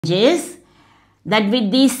is that with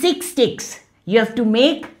these 6 sticks, you have to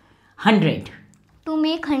make 100. To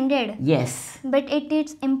make 100? Yes. But it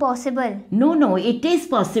is impossible. No, it is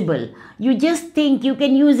possible. You just think you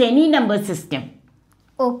can use any number system.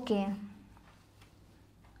 Okay.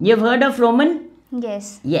 You've heard of Roman?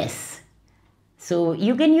 Yes. Yes. So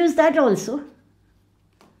you can use that also.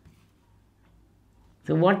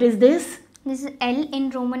 So what is this? This is L in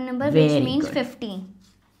Roman number, Very which means good. 50.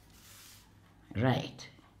 Right.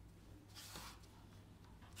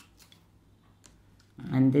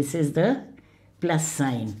 And this is the plus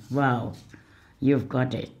sign. Wow, you've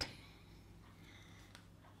got it.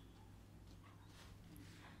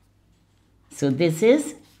 So this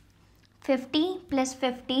is? 50 plus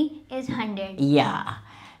 50 is 100. Yeah.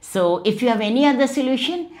 So if you have any other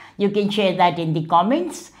solution, you can share that in the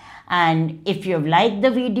comments. And if you have liked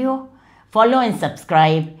the video, follow and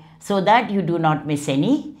subscribe so that you do not miss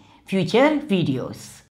any future videos.